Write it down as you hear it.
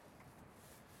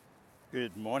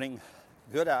Good morning,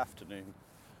 good afternoon,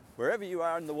 wherever you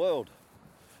are in the world.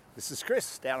 This is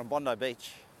Chris down on Bondi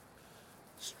Beach,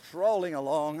 strolling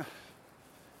along.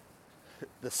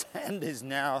 The sand is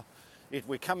now,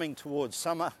 we're coming towards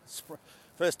summer.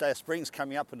 First day of spring's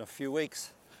coming up in a few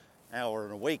weeks, or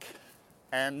in a week.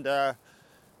 And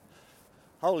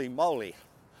holy moly,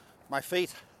 my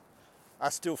feet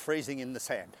are still freezing in the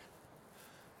sand.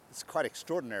 It's quite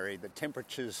extraordinary, the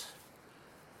temperatures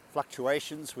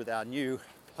fluctuations with our new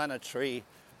planetary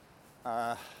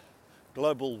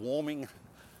global warming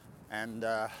and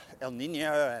El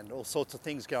Nino and all sorts of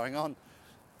things going on.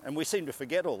 And we seem to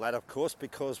forget all that, of course,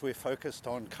 because we're focused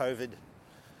on COVID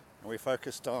and we're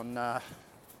focused on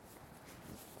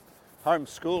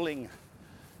homeschooling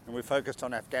and we're focused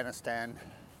on Afghanistan.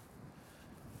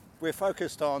 We're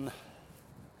focused on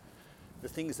the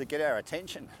things that get our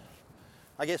attention.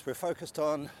 I guess we're focused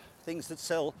on things that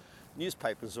sell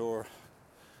newspapers or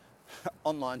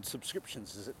online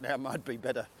subscriptions, as it now might be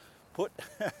better put.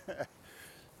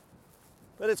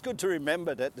 But it's good to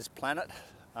remember that this planet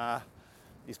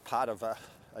is part of a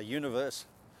universe,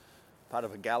 part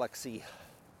of a galaxy,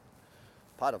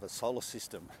 part of a solar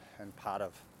system, and part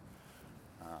of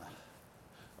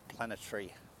a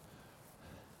planetary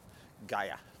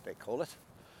Gaia, they call it,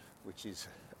 which is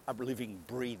a living,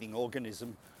 breathing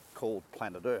organism called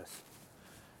planet Earth.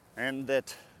 And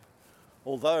that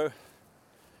although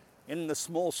in the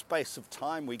small space of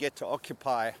time we get to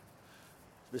occupy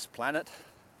this planet,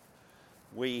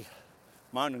 we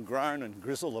moan and groan and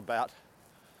grizzle about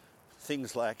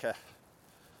things like a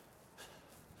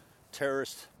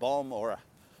terrorist bomb or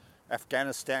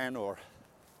Afghanistan or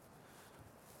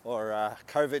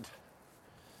COVID.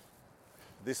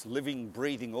 This living,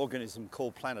 breathing organism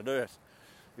called planet Earth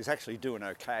is actually doing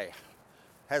okay.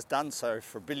 Has done so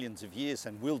for billions of years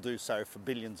and will do so for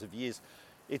billions of years.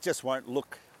 It just won't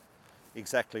look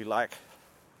exactly like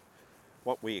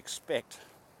what we expect.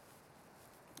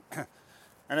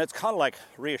 And it's kind of like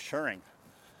reassuring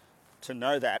to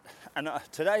know that. And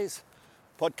today's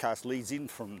podcast leads in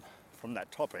from that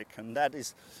topic, and that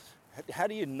is, how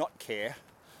do you not care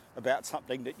about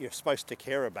something that you're supposed to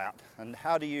care about? And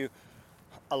how do you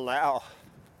allow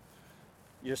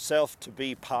yourself to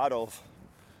be part of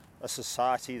a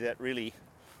society that really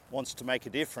wants to make a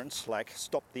difference, like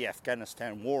stop the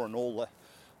Afghanistan war and all the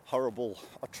horrible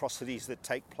atrocities that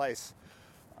take place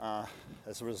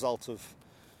as a result of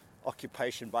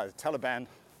occupation by the Taliban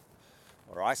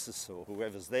or ISIS or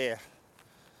whoever's there,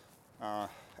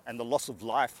 and the loss of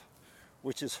life,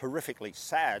 which is horrifically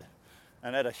sad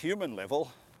and at a human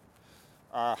level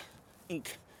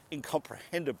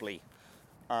incomprehendibly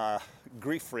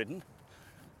grief-ridden,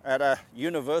 at a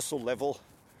universal level,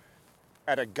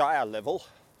 at a Gaia level,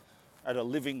 at a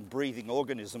living, breathing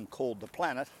organism called the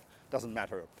planet. Doesn't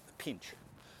matter a pinch.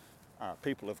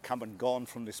 People have come and gone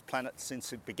from this planet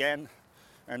since it began,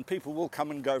 and people will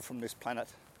come and go from this planet.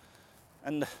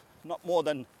 And not more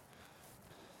than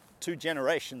 2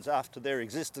 generations after their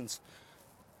existence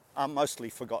are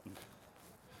mostly forgotten.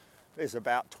 There's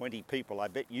about 20 people I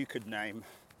bet you could name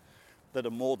that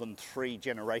are more than 3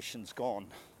 generations gone.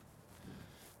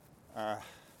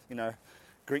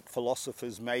 Greek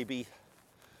philosophers, maybe.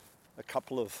 A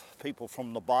couple of people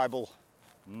from the Bible,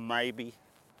 maybe.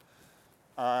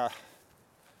 So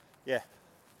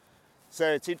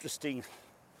it's interesting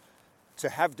to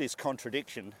have this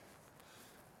contradiction.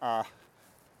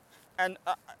 And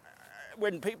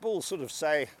when people sort of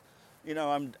say,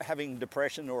 I'm having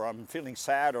depression, or I'm feeling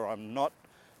sad, or I'm not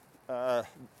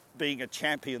being a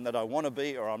champion that I want to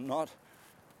be, or I'm not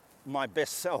my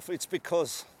best self, it's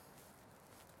because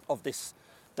of this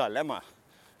dilemma.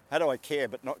 How do I care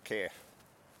but not care?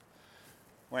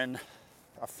 When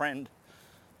a friend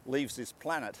leaves this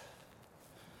planet,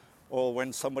 or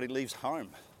when somebody leaves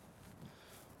home,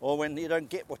 or when you don't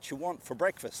get what you want for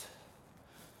breakfast.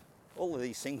 All of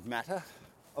these things matter.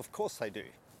 Of course they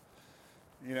do.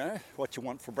 What you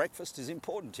want for breakfast is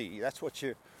important to you. That's what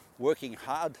you're working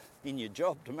hard in your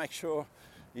job to make sure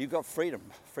you've got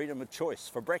freedom of choice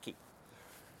for brekkie.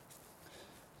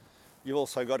 You've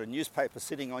also got a newspaper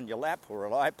sitting on your lap or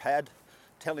an iPad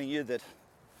telling you that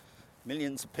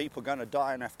millions of people are going to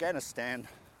die in Afghanistan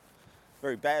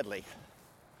very badly.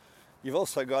 You've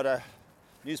also got a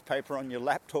newspaper on your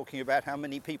lap talking about how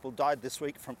many people died this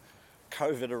week from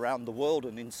COVID around the world,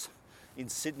 and in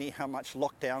Sydney how much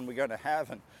lockdown we're going to have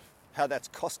and how that's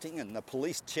costing, and the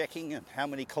police checking, and how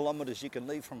many kilometres you can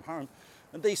leave from home.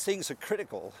 And these things are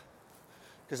critical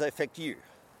because they affect you.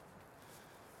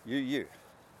 You.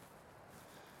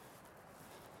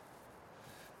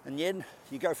 And then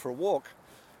you go for a walk,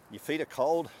 your feet are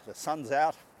cold, the sun's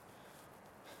out,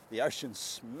 the ocean's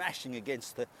smashing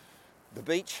against the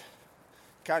beach.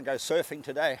 Can't go surfing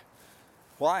today.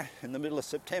 Why? In the middle of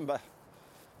September.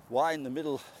 Why in the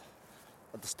middle,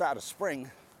 at the start of spring,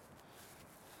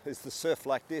 is the surf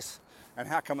like this? And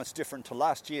how come it's different to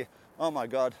last year? Oh my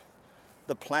God,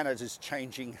 the planet is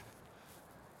changing.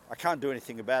 I can't do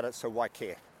anything about it, so why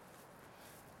care?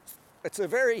 It's a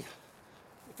very,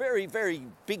 very, very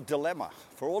big dilemma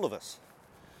for all of us.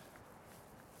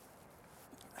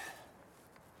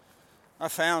 I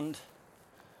found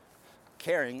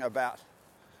caring about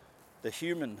the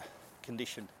human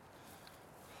condition,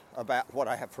 about what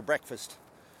I have for breakfast,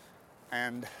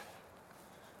 and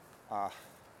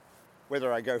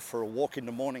whether I go for a walk in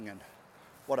the morning and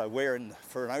what I wear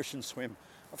for an ocean swim.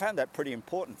 I found that pretty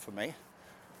important for me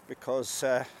because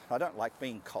I don't like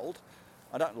being cold,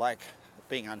 I don't like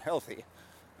being unhealthy,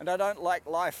 and I don't like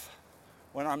life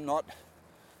when I'm not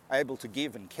able to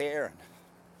give and care and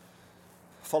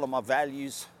follow my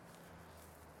values,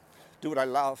 do what I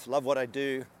love what I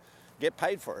do, get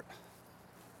paid for it.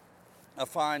 I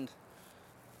find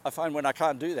when I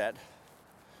can't do that,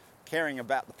 caring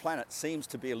about the planet seems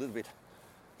to be a little bit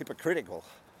hypocritical.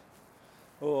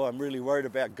 Oh, I'm really worried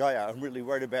about Gaia. I'm really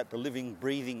worried about the living,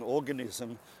 breathing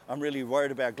organism. I'm really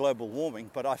worried about global warming,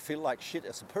 but I feel like shit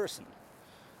as a person.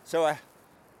 So I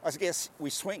guess we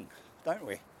swing, don't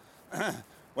we?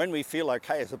 When we feel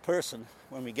okay as a person,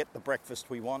 when we get the breakfast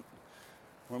we want,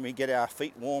 when we get our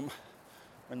feet warm,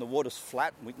 when the water's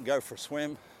flat and we can go for a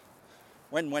swim,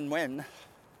 when,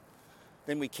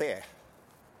 then we care.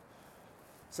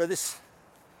 So this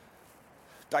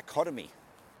dichotomy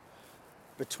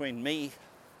between me,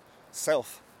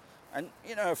 self, and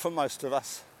for most of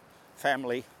us,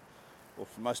 family, or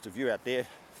for most of you out there,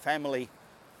 family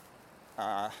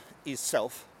is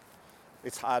self.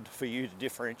 It's hard for you to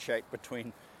differentiate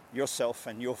between yourself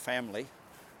and your family.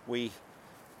 We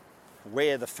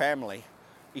wear the family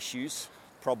issues,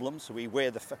 problems. We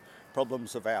wear the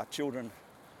problems of our children,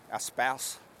 our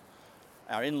spouse,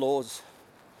 our in-laws,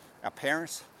 our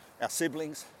parents, our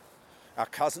siblings, our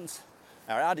cousins,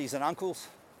 our aunties and uncles.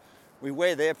 We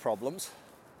wear their problems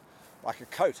like a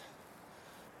coat.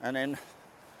 And then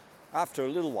after a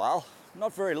little while,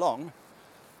 not very long,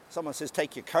 someone says,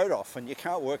 take your coat off, and you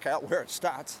can't work out where it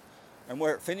starts and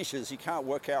where it finishes. You can't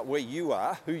work out where you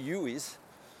are, who you is,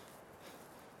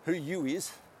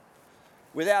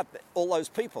 without all those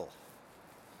people.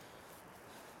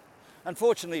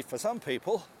 Unfortunately for some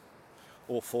people,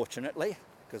 or fortunately,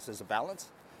 because there's a balance,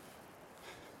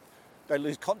 they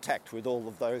lose contact with all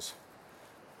of those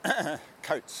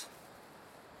coats.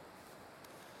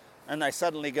 And they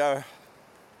suddenly go,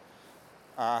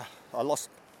 I lost,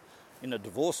 in a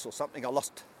divorce or something, I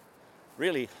lost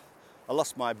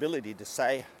my ability to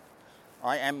say,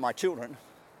 I am my children,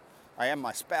 I am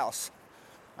my spouse,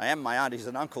 I am my aunties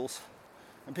and uncles,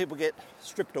 and people get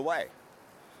stripped away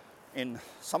in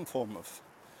some form of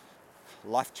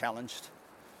life challenged.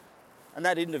 And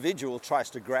that individual tries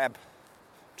to grab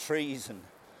trees and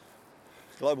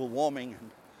global warming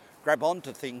and grab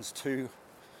onto things to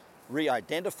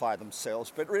re-identify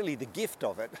themselves. But really the gift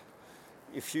of it,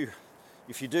 if you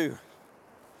do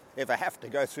ever have to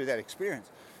go through that experience,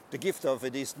 the gift of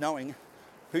it is knowing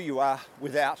who you are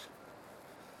without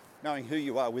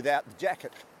the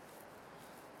jacket.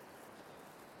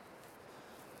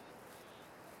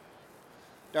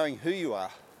 Knowing who you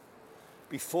are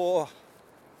before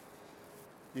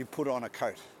you put on a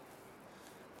coat.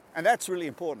 And that's really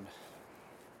important,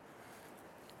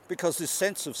 because this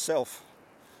sense of self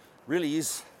really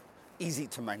is easy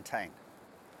to maintain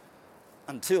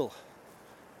until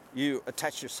you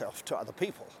attach yourself to other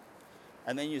people.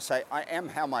 And then you say, I am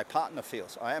how my partner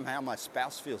feels. I am how my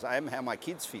spouse feels. I am how my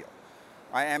kids feel.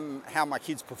 I am how my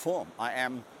kids perform. I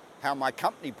am how my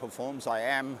company performs. I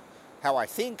am how I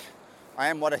think. I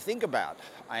am what I think about.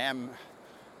 I am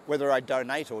whether I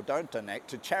donate or don't donate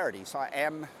to charities. I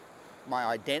am my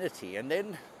identity. And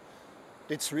then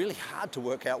it's really hard to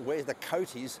work out where the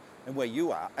coat is and where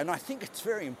you are. And I think it's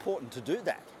very important to do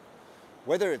that,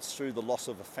 whether it's through the loss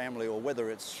of a family or whether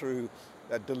it's through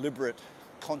a deliberate,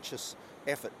 conscious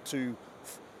effort to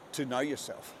know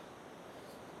yourself.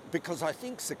 Because I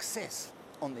think success,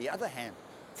 on the other hand,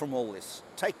 from all this,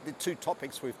 take the two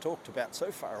topics we've talked about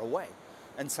so far away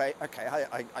and say, okay,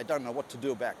 I don't know what to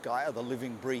do about Gaia, the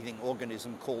living, breathing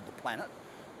organism called the planet.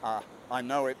 I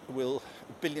know it will,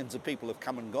 billions of people have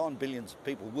come and gone, billions of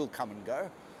people will come and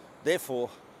go. Therefore,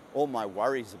 all my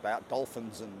worries about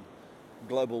dolphins and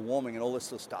global warming and all this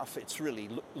sort of stuff, it's really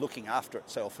looking after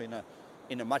itself in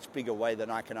a much bigger way than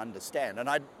I can understand. And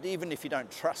even if you don't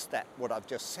trust that, what I've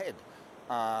just said,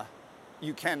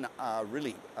 you can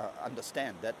really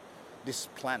understand that this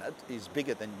planet is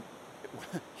bigger than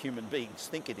human beings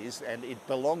think it is, and it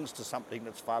belongs to something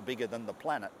that's far bigger than the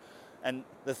planet. And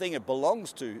the thing it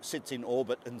belongs to sits in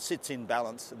orbit and sits in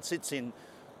balance and sits in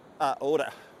order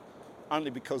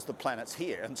only because the planet's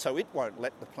here. And so it won't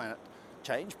let the planet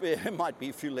change. There might be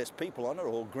a few less people on it,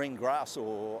 or green grass,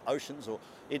 or oceans, or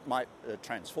it might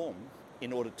transform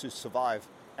in order to survive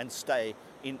and stay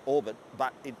in orbit,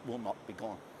 but it will not be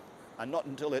gone. And not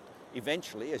until it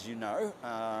eventually, as you know,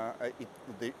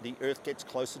 the Earth gets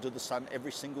closer to the sun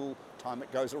every single time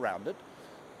it goes around it.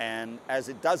 And as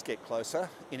it does get closer,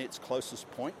 in its closest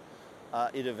point,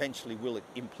 it eventually will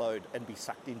implode and be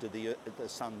sucked into the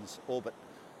sun's orbit.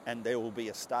 And there will be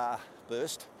a star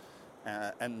burst.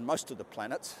 And most of the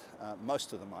planets,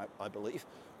 most of them I believe,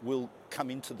 will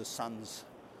come into the sun's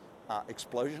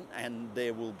explosion, and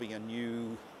there will be a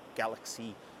new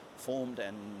galaxy formed,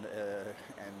 and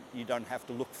you don't have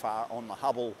to look far on the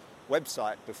Hubble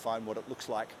website to find what it looks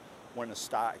like when a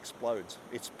star explodes.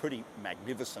 It's pretty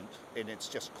magnificent, and it's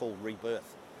just called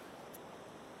rebirth.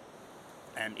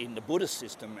 And in the Buddhist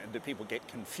system, and the people get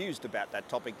confused about that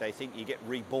topic, they think you get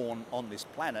reborn on this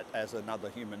planet as another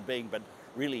human being, but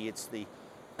really it's the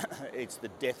it's the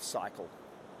death cycle,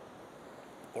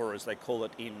 or as they call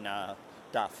it in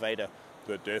Darth Vader,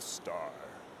 the Death Star.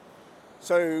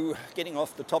 So getting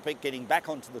off the topic, getting back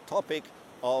onto the topic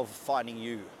of finding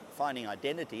you, finding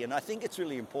identity. And I think it's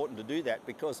really important to do that,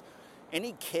 because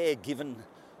any care given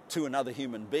to another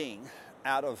human being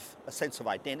out of a sense of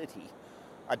identity,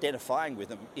 identifying with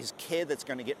them, is care that's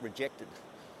going to get rejected.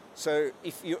 So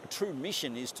if your true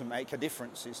mission is to make a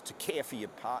difference, is to care for your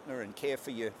partner and care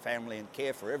for your family and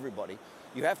care for everybody,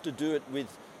 you have to do it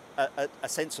with a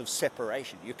sense of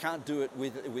separation. You can't do it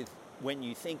with when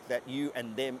you think that you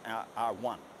and them are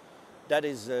one. That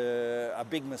is a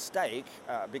big mistake,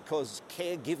 because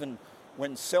care given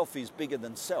when self is bigger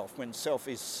than self, when self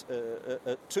is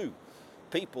two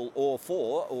people, or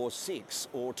 4 or 6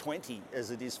 or 20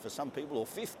 as it is for some people, or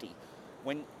 50,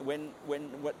 when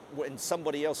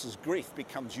somebody else's grief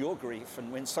becomes your grief,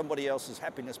 and when somebody else's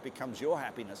happiness becomes your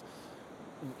happiness,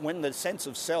 when the sense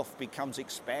of self becomes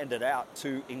expanded out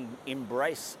to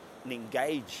embrace and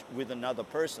engage with another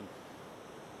person,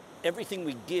 everything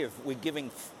we give, we're giving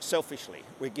selfishly.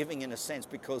 We're giving in a sense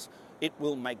because it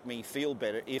will make me feel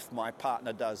better if my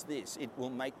partner does this. It will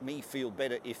make me feel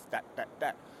better if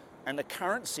that. And the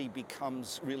currency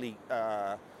becomes really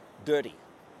dirty.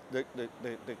 The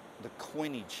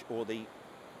coinage, or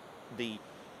the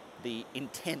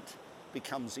intent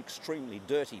becomes extremely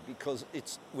dirty, because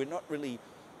we're not really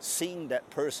seeing that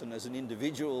person as an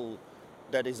individual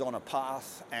that is on a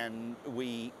path, and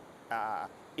we,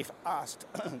 if asked,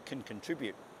 can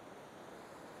contribute.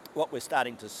 What we're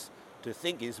starting to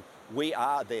think is we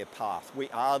are their path, we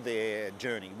are their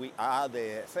journey, we are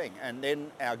their thing, and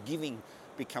then our giving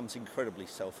becomes incredibly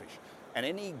selfish. And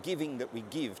any giving that we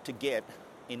give to get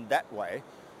in that way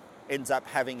ends up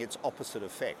having its opposite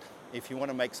effect. If you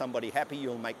want to make somebody happy,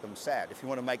 you'll make them sad. If you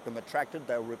want to make them attracted,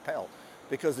 they'll repel,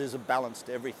 because there's a balance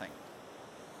to everything.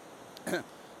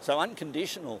 So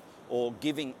unconditional, or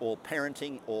giving, or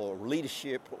parenting, or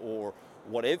leadership, or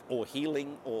whatever, or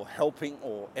healing, or helping,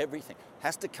 or everything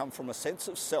has to come from a sense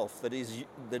of self that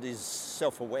is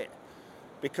self-aware.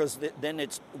 Because then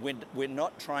we're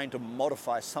not trying to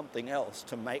modify something else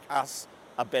to make us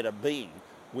a better being.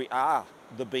 We are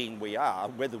the being we are,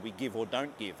 whether we give or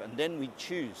don't give. And then we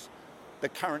choose the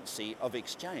currency of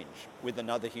exchange with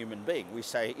another human being. We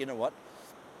say, you know what,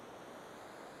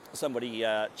 somebody,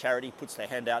 charity, puts their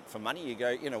hand out for money. You go,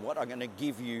 you know what, I'm going to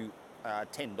give you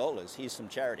 $10. Here's some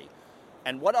charity.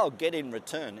 And what I'll get in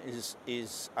return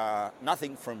is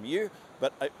nothing from you,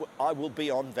 but I will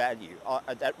be on value.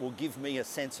 That will give me a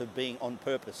sense of being on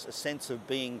purpose, a sense of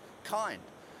being kind.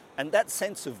 And that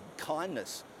sense of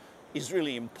kindness is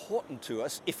really important to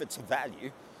us if it's a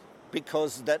value,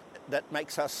 because that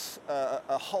makes us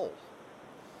a whole.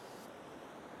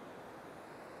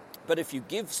 But if you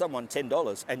give someone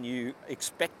 $10 and you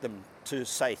expect them to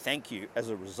say thank you as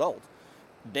a result,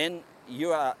 then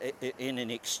you are in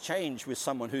an exchange with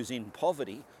someone who's in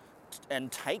poverty,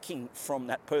 and taking from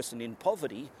that person in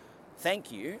poverty,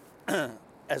 thank you,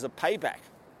 as a payback.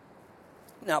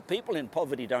 Now, people in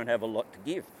poverty don't have a lot to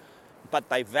give, but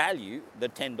they value the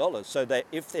 $10. So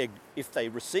if they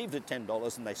receive the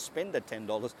 $10 and they spend the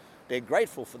 $10, they're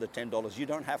grateful for the $10. You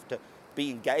don't have to be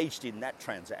engaged in that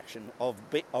transaction of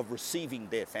receiving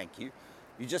their thank you.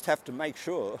 You just have to make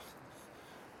sure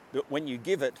that when you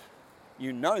give it,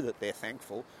 you know that they're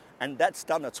thankful, and that's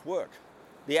done its work.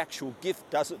 The actual gift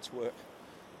does its work.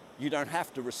 You don't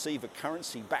have to receive a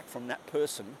currency back from that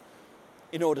person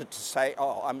in order to say,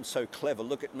 oh, I'm so clever,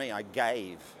 look at me, I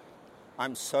gave.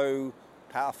 I'm so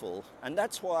powerful. And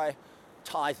that's why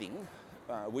tithing,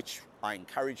 which I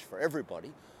encourage for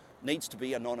everybody, needs to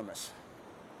be anonymous.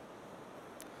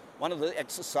 One of the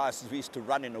exercises we used to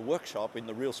run in a workshop, in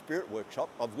the Real Spirit workshop,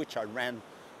 of which I ran,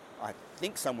 I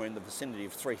think somewhere in the vicinity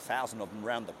of 3,000 of them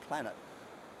around the planet.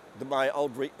 My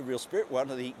old Real Spirit, one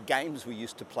of the games we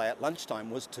used to play at lunchtime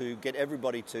was to get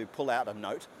everybody to pull out a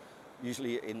note.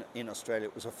 Usually in Australia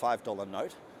it was a $5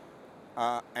 note,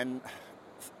 and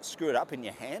screw it up in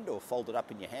your hand, or fold it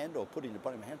up in your hand, or put it in the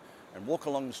bottom of your hand, and walk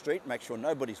along the street, make sure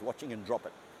nobody's watching, and drop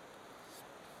it.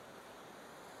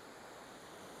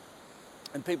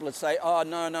 And people would say, oh,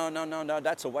 no,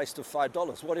 that's a waste of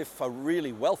 $5. What if a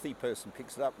really wealthy person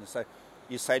picks it up and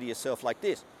you say to yourself like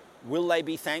this, will they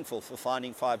be thankful for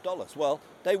finding $5? Well,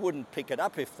 they wouldn't pick it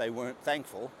up if they weren't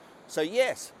thankful. So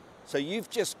yes, so you've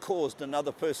just caused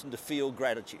another person to feel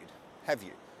gratitude, have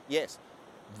you? Yes,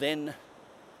 then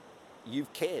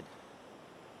you've cared.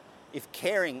 If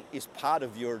caring is part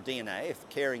of your DNA, if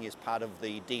caring is part of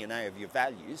the DNA of your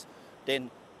values,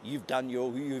 then you've done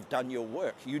your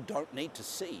work. You don't need to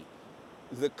see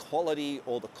the quality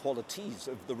or the qualities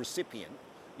of the recipient.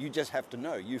 You just have to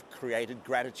know you've created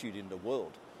gratitude in the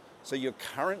world. So your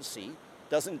currency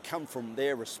doesn't come from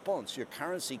their response. Your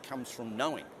currency comes from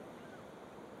knowing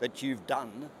that you've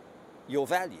done your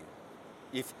value.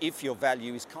 If your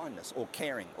value is kindness or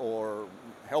caring or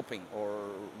helping or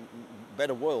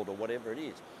better world or whatever it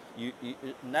is.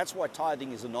 And that's why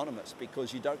tithing is anonymous,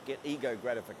 because you don't get ego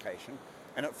gratification,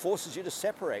 and it forces you to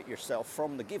separate yourself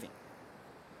from the giving.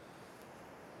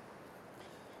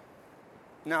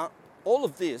 Now, all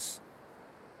of this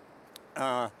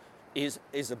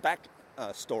is a back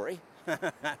story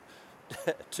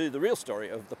to the real story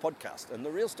of the podcast. And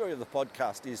the real story of the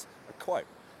podcast is a quote.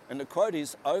 And the quote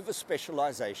is,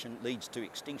 over-specialization leads to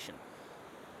extinction.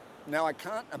 Now, I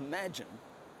can't imagine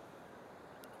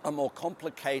a more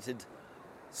complicated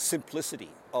simplicity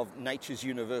of nature's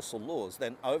universal laws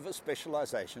than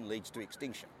over-specialization leads to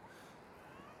extinction.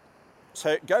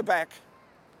 So go back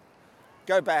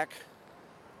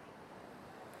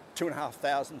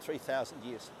 2,500, 3,000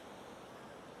 years.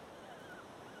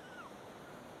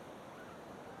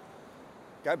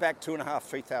 Go back 2,500,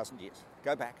 3,000 years.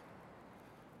 Go back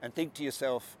and think to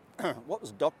yourself, what was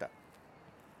a doctor?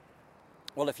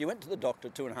 Well, if you went to the doctor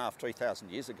 2,500, 3,000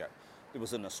 years ago, there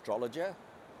was an astrologer,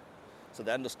 so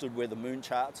they understood where the moon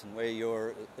charts and where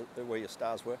your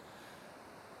stars were.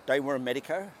 They were a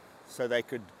medico, so they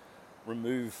could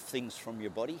remove things from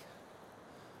your body.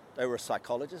 They were a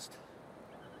psychologist.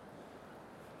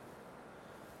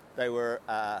 They were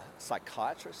a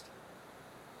psychiatrist.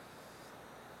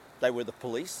 They were the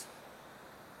police,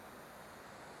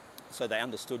 so they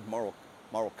understood moral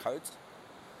codes.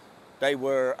 They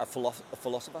were a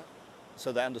philosopher,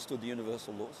 so they understood the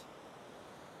universal laws.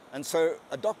 And so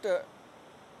a doctor,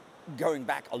 going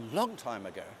back a long time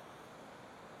ago,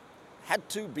 had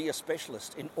to be a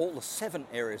specialist in all the 7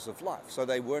 areas of life. So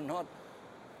they were not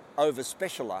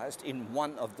over-specialized in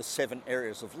one of the 7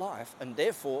 areas of life, and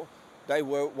therefore they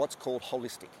were what's called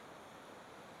holistic,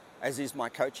 as is my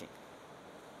coaching.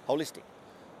 Holistic,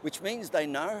 which means they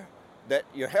know that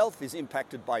your health is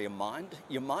impacted by your mind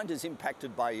is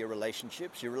impacted by your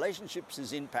relationships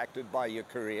is impacted by your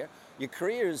career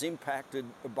is impacted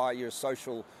by your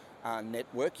social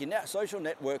network. Your social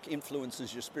network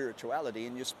influences your spirituality,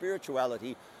 and your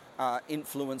spirituality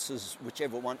influences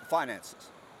whichever one, finances.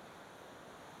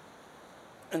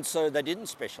 And so they didn't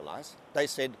specialize. They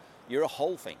said, you're a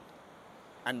whole thing.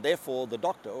 And therefore the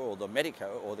doctor or the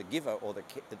medico or the giver or the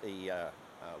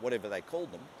whatever they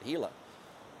called them, the healer,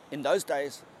 in those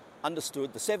days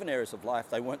understood the 7 areas of life.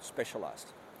 They weren't specialized.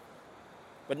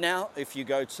 But now if you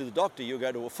go to the doctor, you'll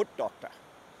go to a foot doctor.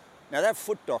 Now that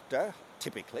foot doctor,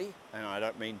 typically, and I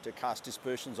don't mean to cast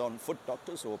dispersions on foot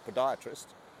doctors or podiatrists,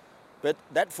 but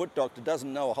that foot doctor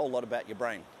doesn't know a whole lot about your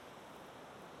brain.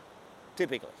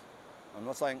 Typically. I'm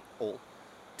not saying all.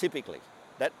 Typically.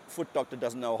 That foot doctor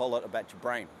doesn't know a whole lot about your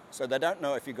brain. So they don't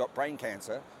know if you've got brain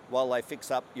cancer while they fix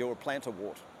up your plantar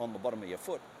wart on the bottom of your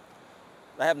foot.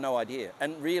 They have no idea.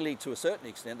 And really, to a certain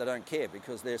extent, they don't care,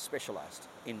 because they're specialised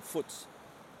in foots.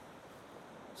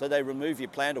 So they remove your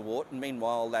plantar wart, and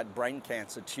meanwhile that brain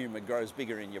cancer tumour grows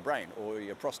bigger in your brain or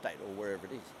your prostate or wherever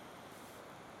it is.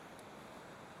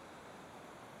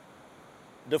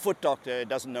 The foot doctor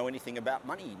doesn't know anything about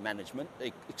money management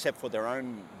except for their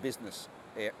own business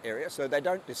area, so they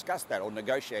don't discuss that or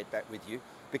negotiate that with you,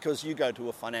 because you go to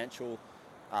a financial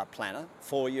planner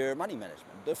for your money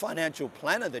management. The financial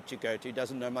planner that you go to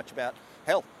doesn't know much about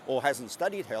health or hasn't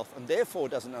studied health and therefore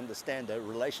doesn't understand the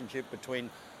relationship between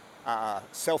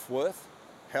self-worth,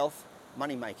 health,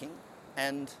 money making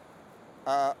and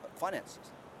finances.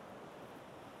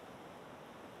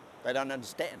 They don't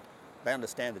understand. They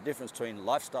understand the difference between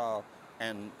lifestyle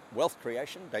and wealth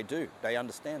creation. They do. They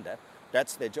understand that.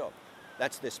 That's their job.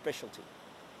 That's their specialty.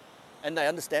 And they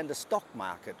understand the stock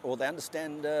market, or they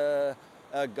understand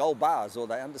gold bars, or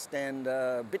they understand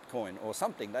Bitcoin or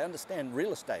something. They understand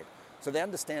real estate. So they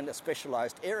understand a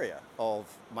specialized area of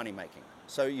money making.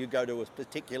 So you go to a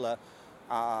particular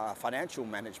financial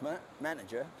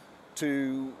manager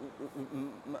to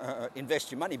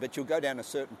invest your money, but you'll go down a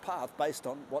certain path based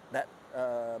on what that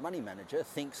money manager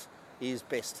thinks is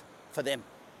best for them,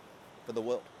 for the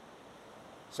world.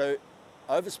 So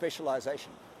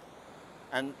over-specialization.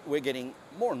 And we're getting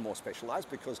more and more specialized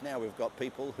because now we've got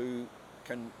people who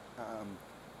can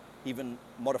even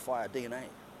modify our DNA,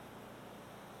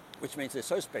 which means they're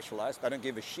so specialized they don't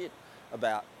give a shit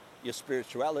about your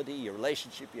spirituality, your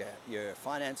relationship, your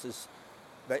finances.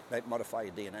 They modify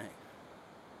your DNA.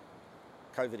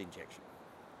 COVID injection.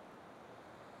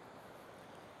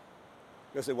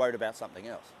 Because they're worried about something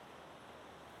else.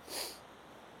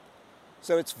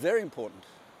 So it's very important,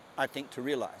 I think, to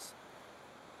realize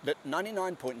that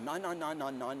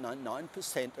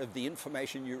 99.999999% of the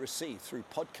information you receive through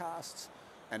podcasts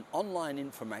and online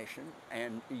information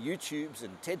and YouTubes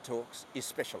and TED Talks is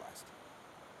specialized.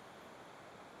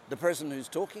 The person who's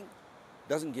talking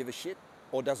doesn't give a shit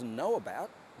or doesn't know about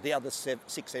the other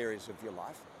 6 areas of your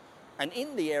life. And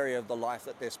in the area of the life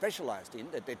that they're specialized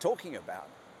in, that they're talking about,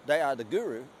 they are the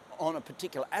guru on a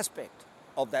particular aspect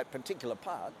of that particular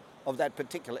part, of that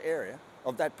particular area,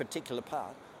 of that particular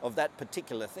part, of that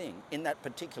particular thing, in that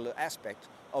particular aspect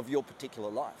of your particular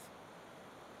life.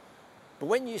 But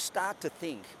when you start to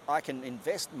think, I can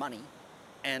invest money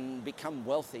and become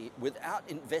wealthy without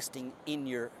investing in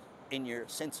your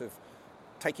sense of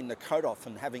taking the coat off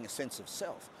and having a sense of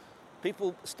self,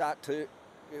 people start to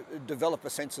develop a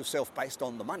sense of self based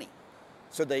on the money.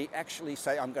 So they actually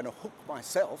say, I'm going to hook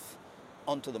myself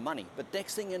onto the money. But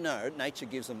next thing you know, nature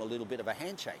gives them a little bit of a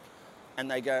handshake. And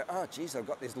they go, oh, geez, I've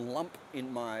got this lump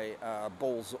in my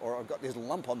balls, or I've got this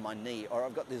lump on my knee, or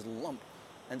I've got this lump.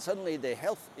 And suddenly their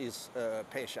health is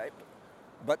pear-shaped,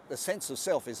 but the sense of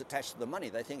self is attached to the money.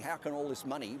 They think, how can all this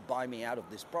money buy me out of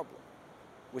this problem?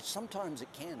 Which sometimes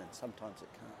it can and sometimes it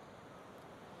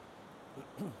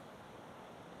can't.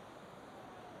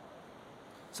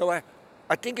 So I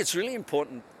think it's really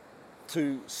important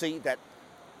to see that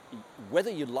whether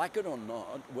you like it or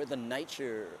not, whether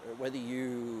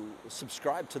you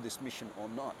subscribe to this mission or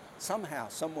not, somehow,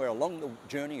 somewhere along the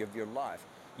journey of your life,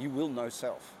 you will know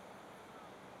self.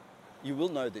 You will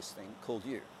know this thing called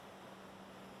you.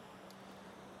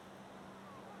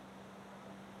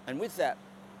 And with that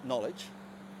knowledge,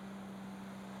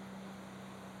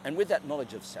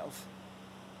 of self,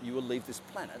 you will leave this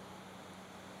planet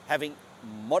having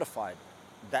modified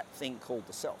that thing called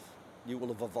the self. You will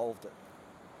have evolved it.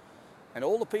 And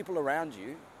all the people around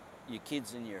you, your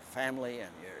kids and your family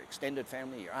and your extended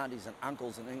family, your aunties and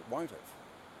uncles, and it won't have.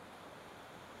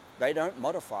 They don't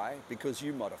modify because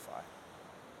you modify.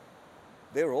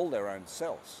 They're all their own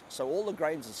selves. So all the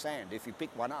grains of sand, if you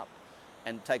pick one up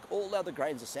and take all the other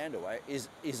grains of sand away, is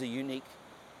a unique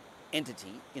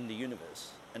entity in the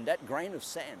universe. And that grain of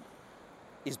sand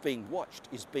is being watched,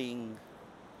 is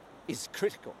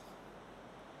critical.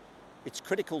 It's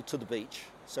critical to the beach,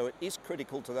 so it is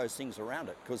critical to those things around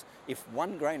it, because if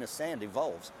one grain of sand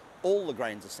evolves, all the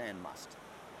grains of sand must.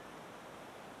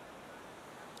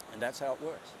 And that's how it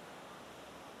works.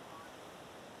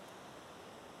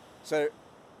 So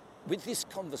with this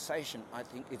conversation, I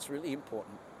think it's really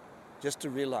important just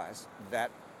to realize that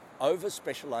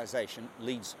over-specialization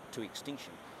leads to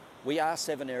extinction. We are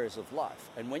 7 areas of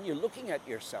life, and when you're looking at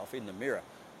yourself in the mirror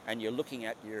and you're looking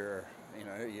at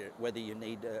whether you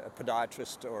need a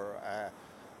podiatrist or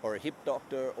a hip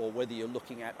doctor, or whether you're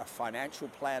looking at a financial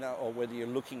planner, or whether you're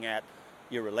looking at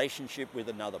your relationship with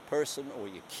another person or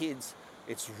your kids,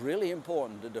 it's really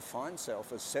important to define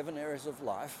self as 7 areas of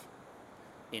life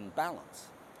in balance.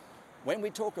 When we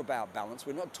talk about balance,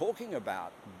 we're not talking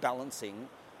about balancing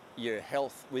your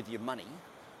health with your money.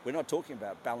 We're not talking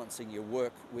about balancing your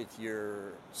work with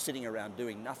your sitting around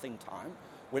doing nothing time.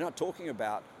 We're not talking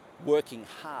about working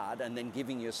hard and then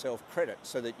giving yourself credit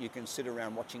so that you can sit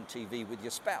around watching TV with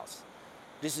your spouse.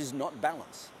 This is not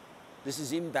balance. This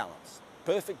is imbalance,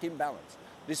 perfect imbalance.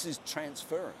 This is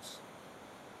transference.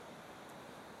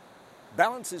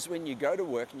 Balance is when you go to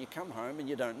work and you come home and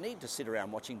you don't need to sit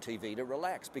around watching TV to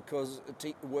relax, because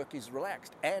work is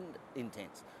relaxed and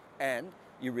intense. And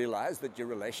you realise that your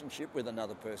relationship with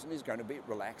another person is going to be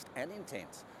relaxed and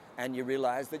intense. And you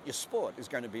realise that your sport is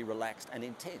going to be relaxed and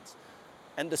intense.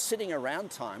 And the sitting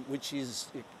around time, which is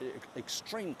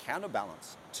extreme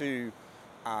counterbalance to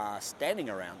standing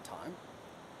around time,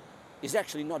 is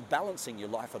actually not balancing your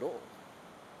life at all.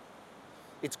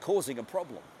 It's causing a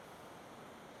problem.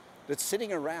 That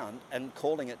sitting around and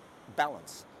calling it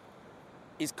balance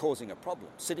is causing a problem.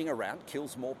 Sitting around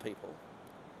kills more people.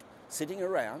 Sitting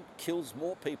around kills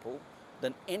more people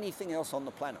than anything else on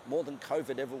the planet, more than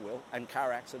COVID ever will, and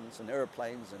car accidents and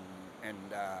airplanes and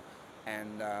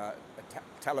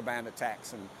Taliban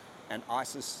attacks and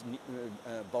ISIS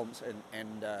bombs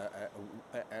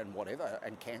and whatever,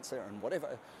 and cancer and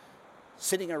whatever.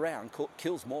 Sitting around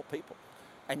kills more people.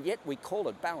 And yet we call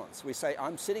it balance. We say,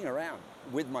 I'm sitting around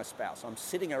with my spouse, I'm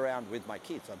sitting around with my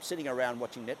kids, I'm sitting around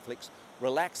watching Netflix,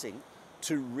 relaxing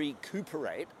to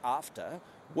recuperate after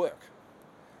work.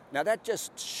 Now that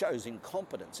just shows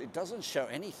incompetence. It doesn't show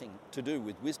anything to do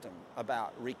with wisdom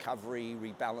about recovery,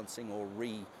 rebalancing,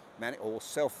 or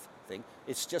self thing.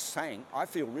 It's just saying, I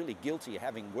feel really guilty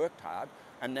having worked hard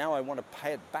and now I want to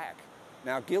pay it back.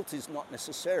 Now guilt is not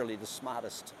necessarily the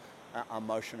smartest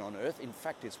emotion on earth. In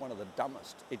fact, it's one of the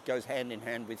dumbest. It goes hand in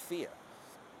hand with fear.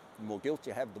 The more guilt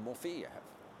you have, the more fear you have.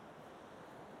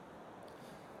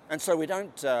 And so we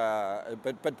don't,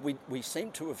 but we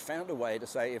seem to have found a way to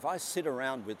say, if I sit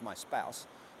around with my spouse,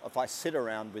 if I sit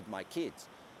around with my kids,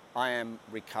 I am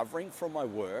recovering from my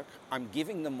work, I'm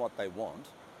giving them what they want,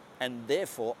 and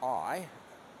therefore I,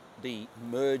 the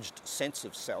merged sense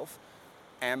of self,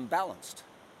 am balanced.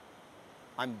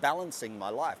 I'm balancing my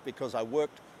life because I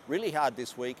worked really hard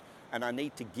this week and I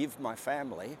need to give my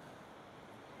family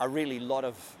a really lot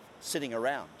of sitting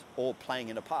around or playing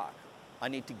in a park. I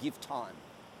need to give time.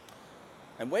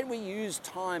 And when we use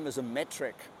time as a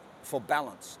metric for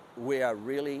balance, we are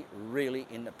really, really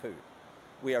in the poo.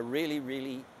 We are really,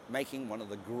 really making one of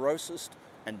the grossest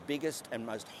and biggest and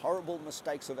most horrible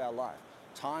mistakes of our life.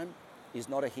 Time is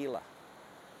not a healer.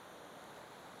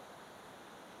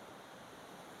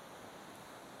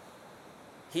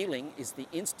 Healing is the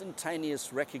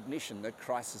instantaneous recognition that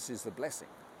crisis is a blessing.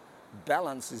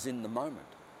 Balance is in the moment.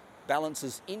 Balance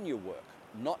is in your work,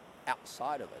 not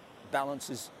outside of it. Balance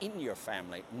is in your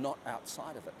family, not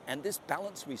outside of it. And this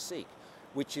balance we seek,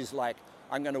 which is like,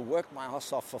 I'm going to work my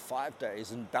ass off for 5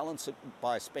 days and balance it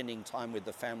by spending time with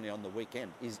the family on the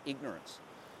weekend, is ignorance,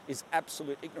 is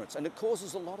absolute ignorance. And it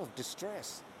causes a lot of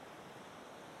distress.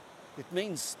 It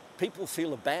means people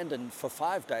feel abandoned for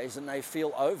 5 days and they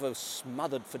feel over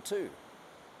smothered for 2.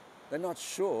 They're not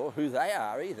sure who they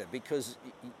are either, because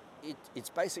it's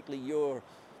basically you're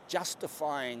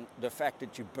justifying the fact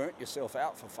that you burnt yourself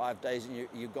out for 5 days and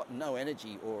you've got no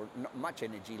energy or not much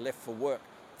energy left for work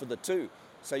for the 2.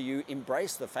 So you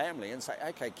embrace the family and say,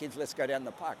 okay, kids, let's go down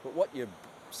the park. But what you're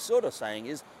sort of saying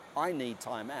is, I need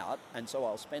time out, and so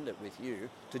I'll spend it with you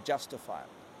to justify it.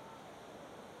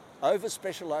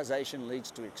 Over-specialization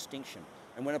leads to extinction.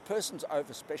 And when a person's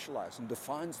over-specialized and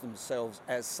defines themselves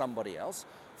as somebody else,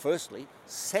 firstly.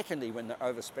 Secondly, when they're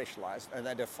over-specialized and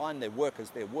they define their work as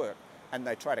their work and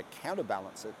they try to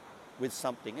counterbalance it with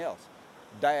something else,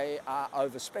 they are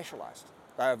over-specialized.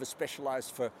 They're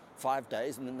over-specialized for 5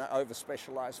 days and then they're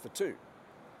over-specialized for 2.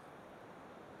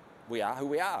 We are who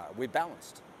we are. We're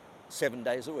balanced. 7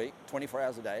 days a week, 24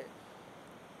 hours a day,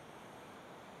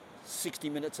 60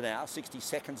 minutes an hour, 60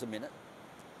 seconds a minute,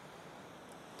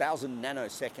 1,000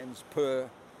 nanoseconds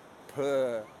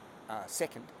per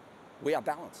second. We are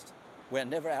balanced. We're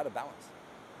never out of balance.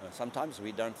 Sometimes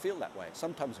we don't feel that way.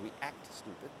 Sometimes we act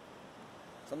stupid.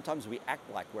 Sometimes we act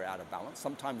like we're out of balance.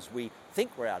 Sometimes we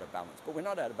think we're out of balance, but we're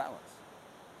not out of balance.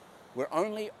 We're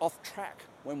only off track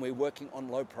when we're working on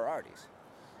low priorities.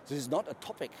 This is not a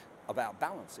topic about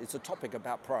balance. It's a topic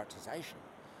about prioritization.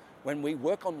 When we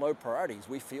work on low priorities,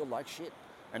 we feel like shit.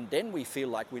 And then we feel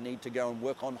like we need to go and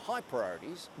work on high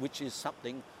priorities, which is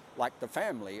something like the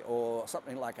family or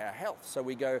something like our health. So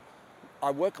we go, I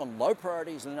work on low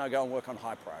priorities and then I go and work on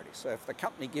high priorities. So if the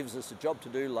company gives us a job to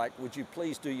do, like, would you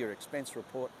please do your expense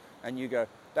report? And you go,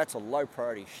 that's a low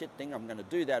priority shit thing. I'm going to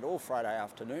do that all Friday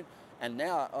afternoon. And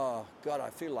now, oh God, I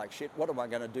feel like shit. What am I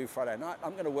going to do Friday night?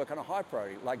 I'm going to work on a high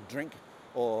priority, like drink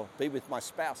or be with my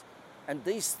spouse. And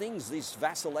these things, this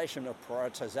vacillation of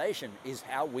prioritization is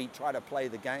how we try to play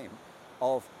the game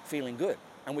of feeling good.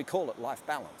 And we call it life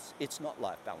balance. It's not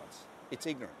life balance. It's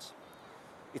ignorance.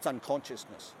 It's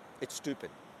unconsciousness. It's stupid.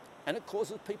 And it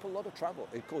causes people a lot of trouble.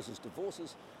 It causes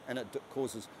divorces and it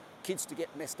causes kids to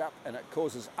get messed up, and it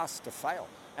causes us to fail.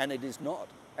 And it is not,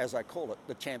 as I call it,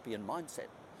 the champion mindset.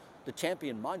 The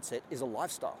champion mindset is a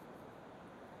lifestyle.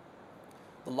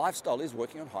 The lifestyle is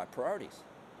working on high priorities.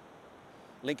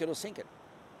 Link it or sink it.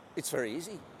 It's very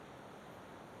easy.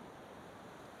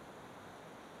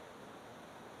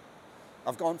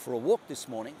 I've gone for a walk this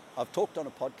morning. I've talked on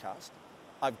a podcast.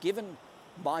 I've given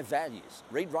my values.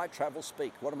 Read, write, travel,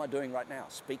 speak. What am I doing right now?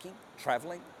 Speaking,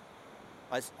 traveling.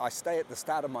 I stay at the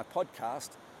start of my podcast.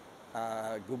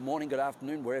 Good morning, good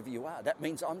afternoon, wherever you are. That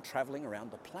means I'm traveling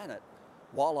around the planet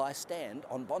while I stand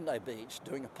on Bondi Beach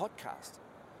doing a podcast.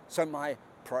 So my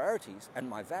priorities and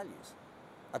my values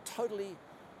are totally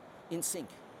in sync.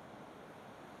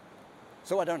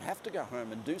 So I don't have to go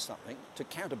home and do something to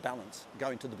counterbalance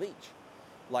going to the beach,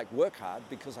 like work hard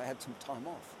because I had some time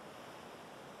off.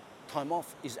 Time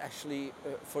off is actually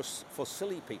for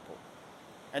silly people.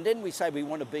 And then we say we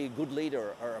want to be a good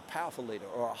leader or a powerful leader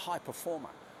or a high performer.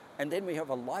 And then we have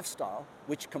a lifestyle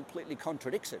which completely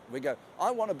contradicts it. We go,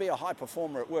 I want to be a high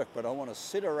performer at work, but I want to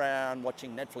sit around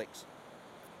watching Netflix.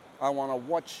 I want to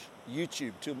watch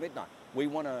YouTube till midnight. We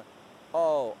want to,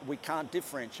 we can't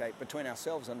differentiate between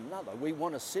ourselves and another. We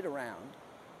want to sit around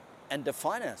and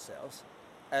define ourselves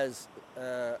as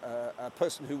a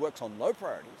person who works on low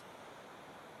priorities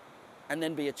and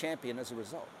then be a champion as a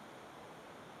result.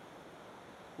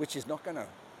 Which is not going to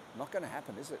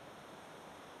happen, is it?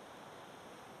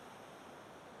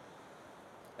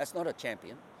 That's not a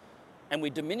champion. And we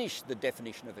diminish the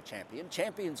definition of a champion.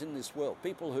 Champions in this world,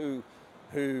 people who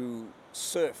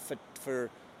surf for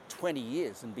 20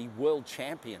 years and be world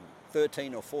champion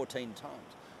 13 or 14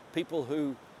 times. People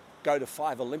who go to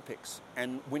 5 Olympics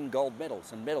and win gold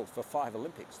medals and medals for 5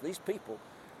 Olympics. These people,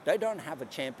 they don't have a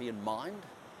champion mind.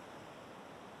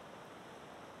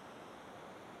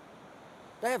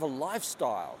 They have a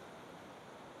lifestyle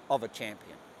of a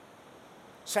champion.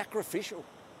 Sacrificial.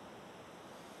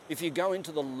 If you go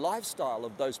into the lifestyle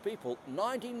of those people,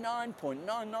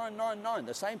 99.9999,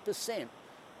 the same percent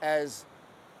as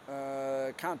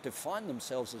can't define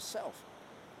themselves as self,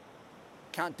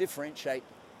 can't differentiate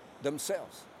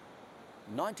themselves.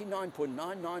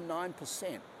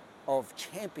 99.999% of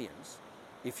champions,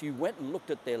 if you went and looked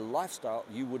at their lifestyle,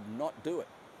 you would not do it.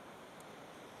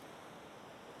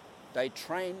 They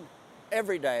train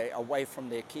every day away from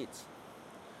their kids.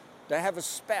 They have a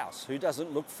spouse who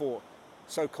doesn't look for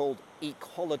so-called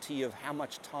equality of how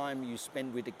much time you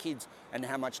spend with the kids and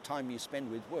how much time you spend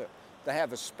with work. They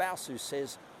have a spouse who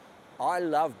says, I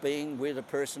love being with a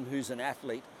person who's an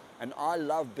athlete, and I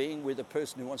love being with a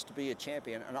person who wants to be a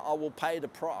champion, and I will pay the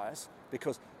price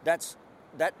because that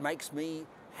makes me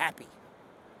happy.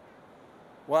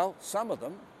 Well, some of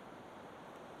them,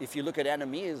 if you look at Anna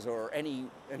Meares or any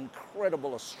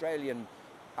incredible Australian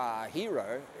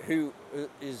hero who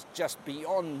is just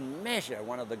beyond measure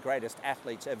one of the greatest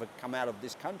athletes ever come out of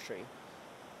this country,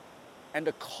 and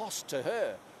the cost to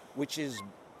her, which is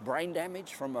brain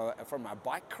damage from a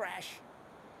bike crash,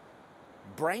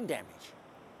 brain damage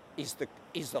is the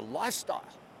lifestyle.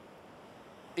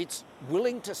 It's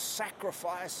willing to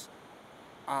sacrifice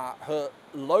her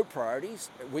low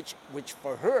priorities, which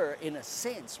for her, in a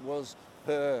sense, was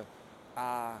her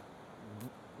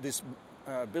this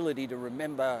ability to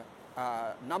remember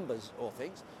numbers or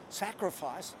things,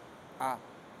 sacrifice,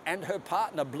 and her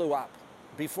partner blew up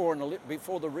before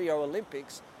the Rio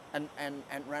Olympics and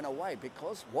ran away.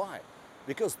 Because why?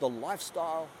 Because the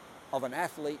lifestyle of an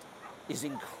athlete is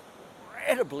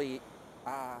incredibly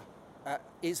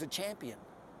is a champion.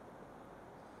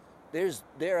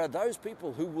 There are those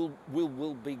people who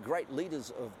will be great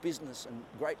leaders of business and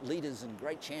great leaders and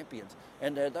great champions.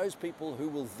 And there are those people who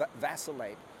will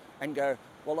vacillate and go,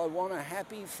 well, I want a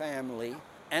happy family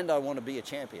and I want to be a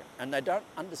champion. And they don't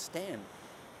understand.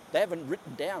 They haven't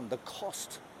written down the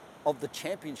cost of the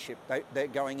championship they're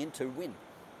going in to win.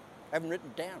 They haven't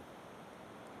written down.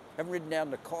 Haven't written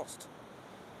down the cost.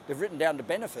 They've written down the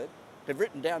benefit. They've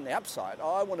written down the upside.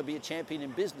 Oh, I want to be a champion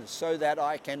in business so that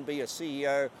I can be a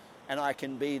CEO and I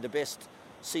can be the best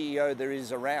CEO there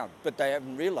is around. But they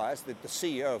haven't realised that the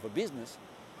CEO of a business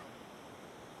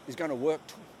is going to work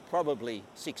probably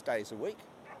 6 days a week.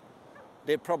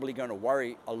 They're probably going to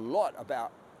worry a lot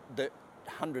about the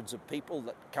hundreds of people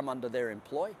that come under their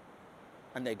employ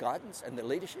and their guidance and their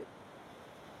leadership.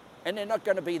 And they're not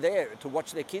going to be there to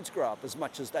watch their kids grow up as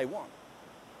much as they want.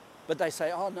 But they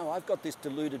say, oh no, I've got this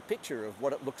deluded picture of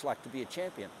what it looks like to be a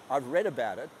champion. I've read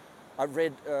about it. I've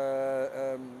read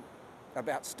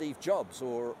about Steve Jobs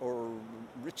or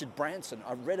Richard Branson.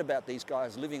 I've read about these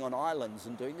guys living on islands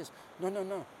and doing this.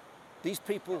 No. These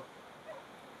people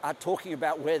are talking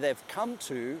about where they've come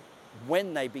to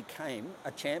when they became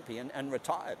a champion and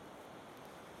retired.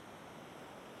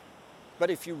 But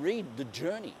if you read the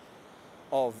journey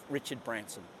of Richard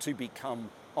Branson to become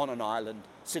on an island,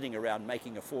 sitting around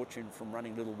making a fortune from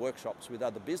running little workshops with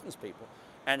other business people,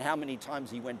 and how many times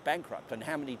he went bankrupt, and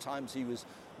how many times he was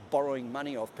borrowing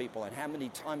money off people, and how many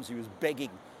times he was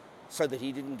begging so that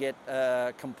he didn't get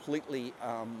completely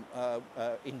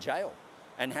in jail,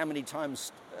 and how many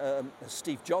times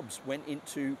Steve Jobs went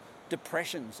into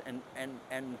depressions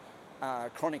and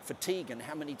chronic fatigue, and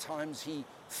how many times he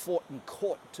fought in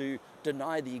court to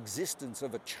deny the existence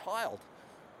of a child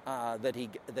that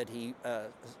he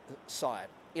sired.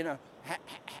 You know,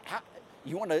 how,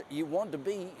 you want to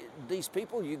be these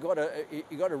people. You got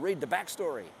to read the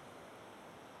backstory.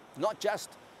 Not just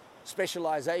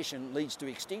specialization leads to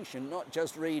extinction. Not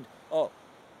just read, oh,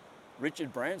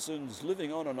 Richard Branson's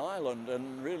living on an island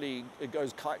and really it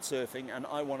goes kite surfing, and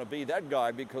I want to be that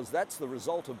guy because that's the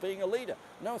result of being a leader.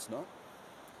 No, it's not.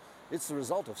 It's the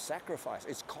result of sacrifice.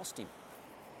 It's cost him.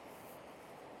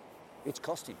 It's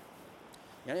cost him.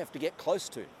 You have to get close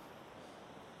to him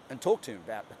and talk to him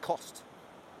about the cost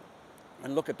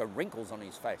and look at the wrinkles on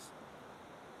his face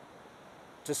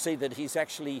to see that he's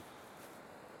actually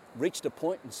reached a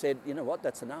point and said, you know what,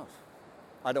 that's enough.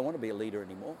 I don't want to be a leader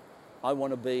anymore. I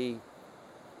want to be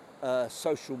a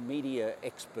social media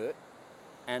expert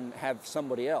and have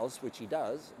somebody else, which he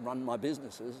does, run my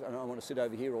businesses, and I want to sit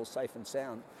over here all safe and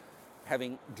sound,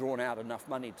 having drawn out enough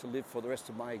money to live for the rest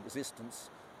of my existence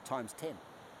times 10.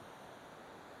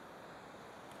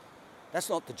 That's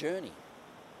not the journey.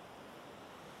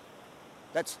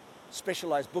 That's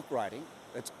specialized book writing.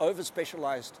 That's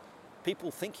over-specialized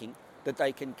people thinking that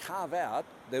they can carve out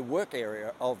their work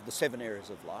area of the 7 areas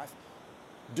of life,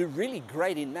 do really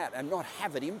great in that and not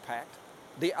have it impact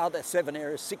the other 7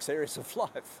 areas, 6 areas of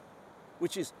life,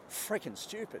 which is freaking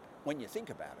stupid when you think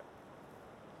about it.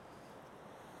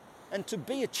 And to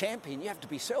be a champion, you have to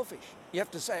be selfish. You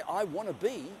have to say, I want to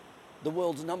be the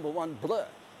world's #1 blur.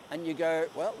 And you go,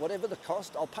 well, whatever the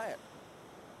cost, I'll pay it.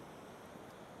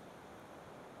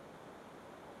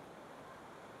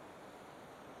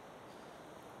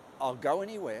 I'll go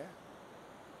anywhere,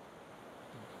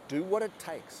 do what it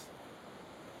takes,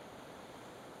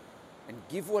 and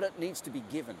give what it needs to be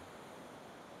given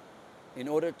in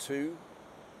order to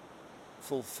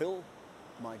fulfill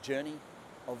my journey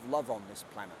of love on this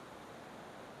planet.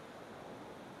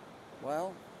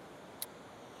 Well,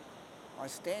 I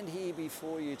stand here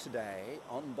before you today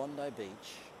on Bondi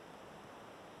Beach,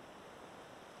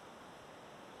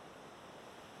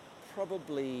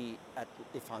 probably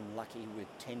if I'm lucky, with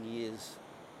 10 years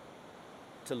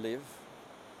to live,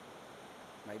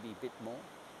 maybe a bit more,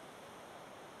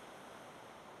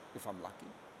 if I'm lucky.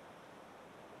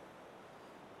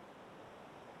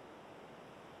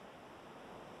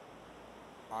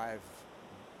 I've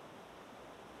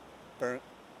burnt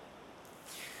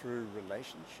through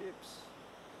relationships.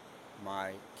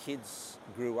 My kids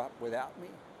grew up without me.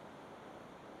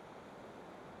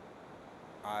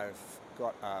 I've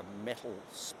got a metal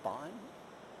spine.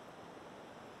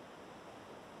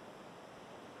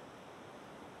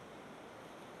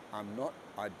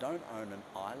 I don't own an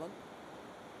island,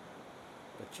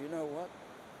 but you know what?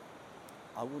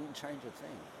 I wouldn't change a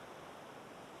thing.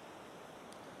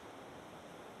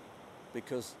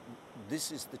 Because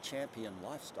this is the champion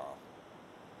lifestyle.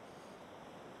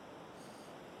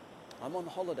 I'm on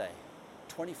holiday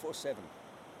 24/7.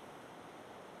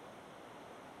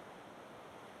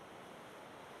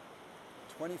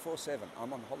 24/7,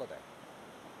 I'm on holiday.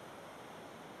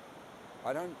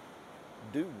 I don't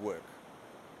do work.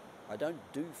 I don't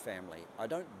do family. I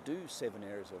don't do 7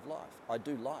 areas of life. I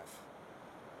do life.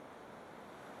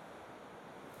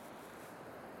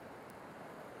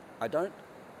 I don't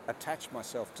attach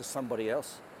myself to somebody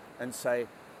else and say,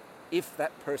 if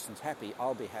that person's happy,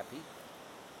 I'll be happy.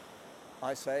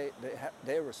 I say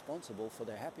they're responsible for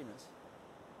their happiness.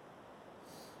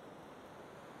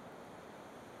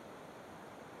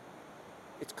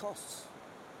 It costs.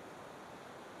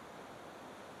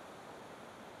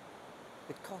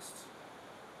 It costs.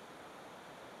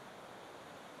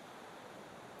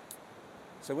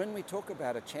 So when we talk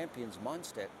about a champion's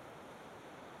mindset,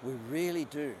 we really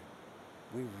do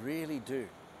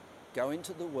go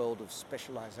into the world of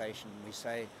specialization. We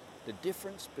say the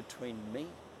difference between me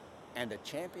and a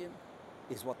champion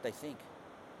is what they think.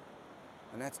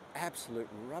 And that's absolute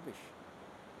rubbish.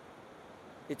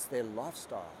 It's their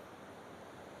lifestyle.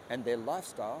 And their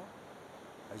lifestyle,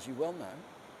 as you well know,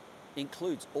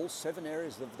 includes all 7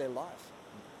 areas of their life.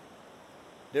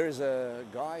 There is a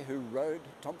guy who rode,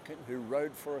 Tompkin, who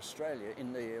rode for Australia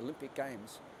in the Olympic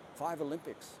Games, 5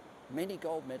 Olympics. many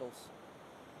gold medals,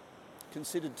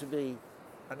 considered to be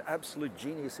an absolute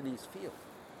genius in his field.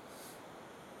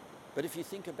 But if you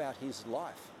think about his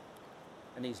life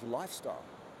and his lifestyle,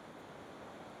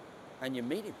 and you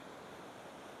meet him,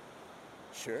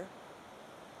 sure,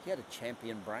 he had a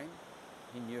champion brain.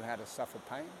 He knew how to suffer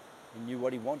pain. He knew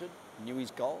what he wanted, knew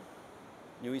his goal,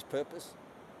 knew his purpose.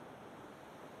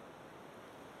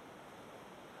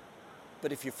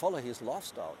 But if you follow his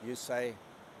lifestyle, you say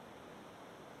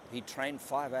he trained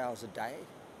 5 hours a day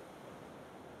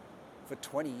for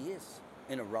 20 years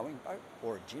in a rowing boat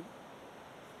or a gym.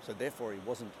 So therefore he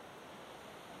wasn't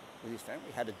with his family.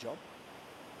 He had a job.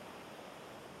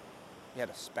 He had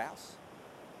a spouse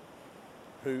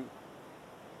who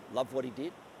loved what he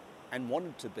did and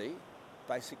wanted to be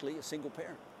basically a single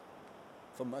parent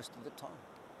for most of the time.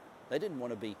 They didn't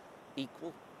want to be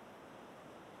equal.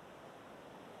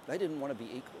 They didn't want to be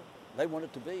equal. They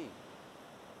wanted to be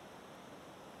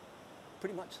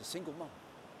pretty much a single mum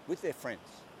with their friends.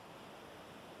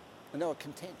 And they were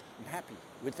content and happy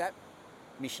with that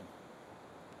mission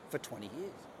for 20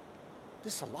 years.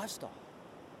 This is a lifestyle.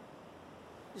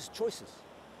 This is choices.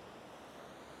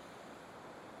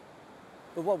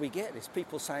 But what we get is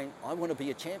people saying, I want to be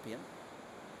a champion.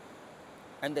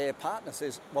 And their partner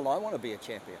says, well, I want to be a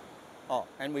champion. Oh,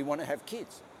 and we want to have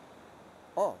kids.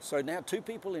 Oh, so now two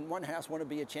people in one house want to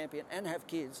be a champion and have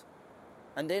kids,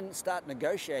 and then start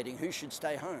negotiating who should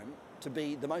stay home to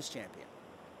be the most champion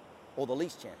or the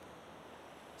least champion.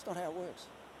 It's not how it works.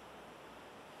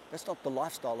 That's not the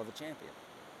lifestyle of a champion.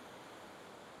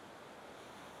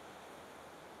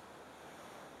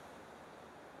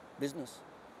 Business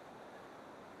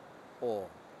or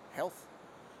health,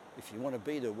 if you want to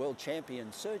be the world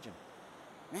champion surgeon,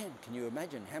 man, can you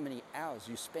imagine how many hours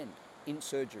you spend in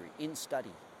surgery, in study,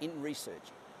 in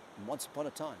research, and once upon a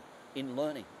time, in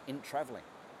learning, in traveling,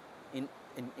 in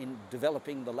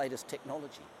developing the latest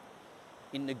technology,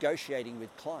 in negotiating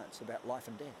with clients about life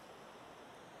and death.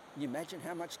 Can you imagine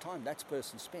how much time that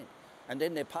person spent? And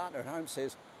then their partner at home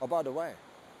says, oh, by the way,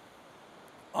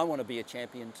 I want to be a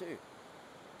champion too.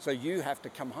 So you have to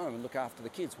come home and look after the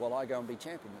kids while I go and be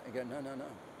champion. They go, no.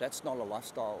 That's not a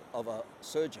lifestyle of a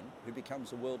surgeon who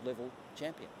becomes a world level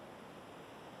champion.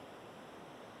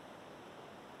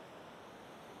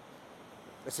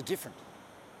 It's a different.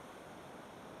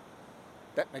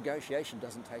 That negotiation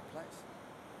doesn't take place.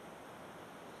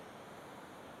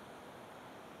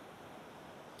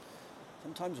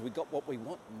 Sometimes we got what we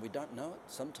want and we don't know it.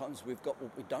 Sometimes we've got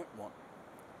what we don't want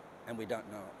and we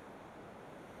don't know it.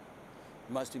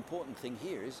 The most important thing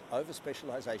here is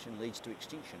over-specialisation leads to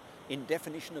extinction in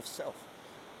definition of self.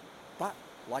 But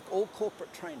like all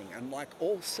corporate training and like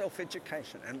all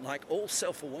self-education and like all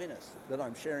self-awareness that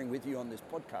I'm sharing with you on this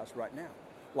podcast right now,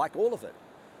 like all of it,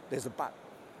 there's a but.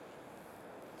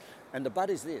 And the but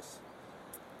is this.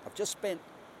 I've just spent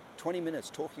 20 minutes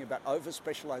talking about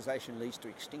over-specialisation leads to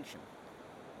extinction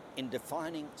in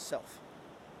defining self,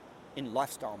 in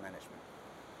lifestyle management,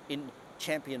 in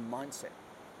champion mindset.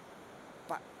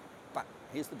 But,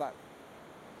 here's the but.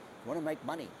 If you want to make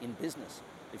money in business,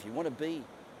 if you want to be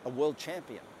a world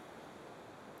champion,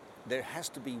 there has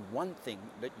to be one thing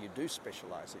that you do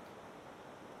specialise in.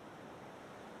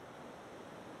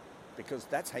 Because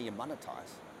that's how you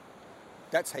monetize.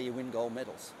 That's how you win gold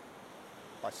medals.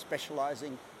 By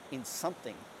specialising in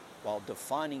something while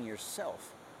defining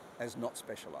yourself as not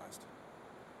specialised.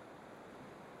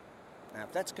 Now,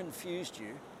 if that's confused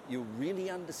you, you'll really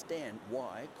understand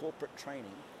why corporate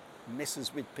training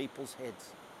messes with people's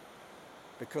heads.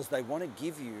 Because they want to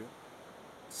give you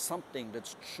something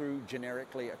that's true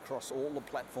generically across all the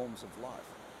platforms of life.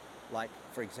 Like,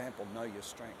 for example, know your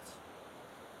strengths.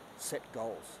 Set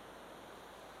goals.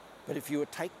 But if you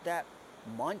would take that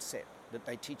mindset that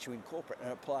they teach you in corporate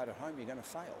and apply it at home, you're going to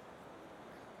fail.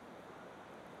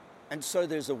 And so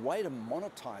there's a way to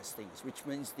monetize things, which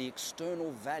means the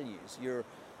external values, your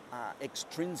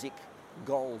extrinsic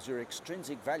goals, your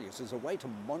extrinsic values. There's a way to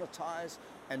monetize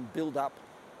and build up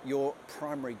your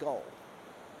primary goal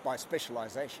by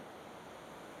specialization.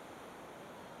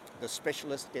 The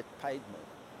specialist gets paid more.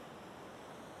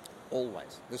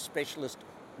 Always. The specialist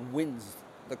wins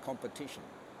the competition.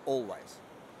 Always.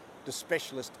 The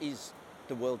specialist is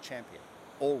the world champion.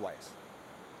 Always.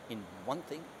 In one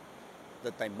thing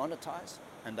that they monetize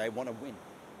and they want to win.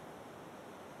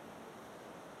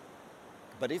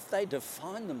 But if they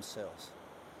define themselves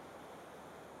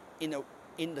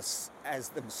as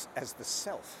the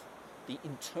self, the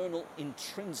internal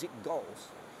intrinsic goals,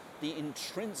 the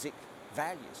intrinsic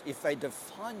values, if they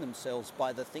define themselves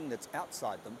by the thing that's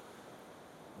outside them,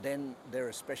 then they're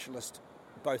a specialist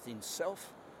both in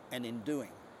self and in doing.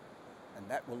 and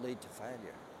that will lead to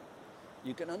failure.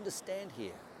 You can understand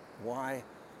here why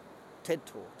TED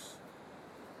Talks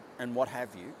and what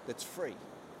have you, that's free,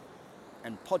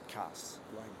 and podcasts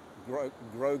like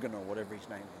Grogan or whatever his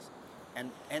name is,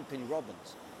 and Anthony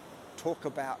Robbins talk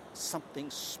about something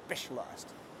specialized.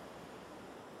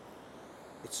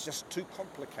 It's just too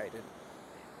complicated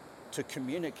to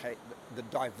communicate the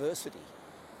diversity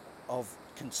of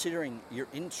considering your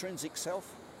intrinsic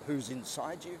self, who's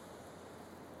inside you,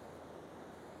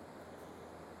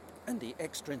 and the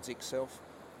extrinsic self,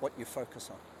 what you focus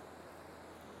on.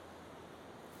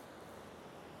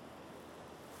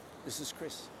 This is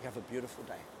Chris. You have a beautiful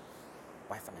day.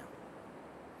 Bye for now.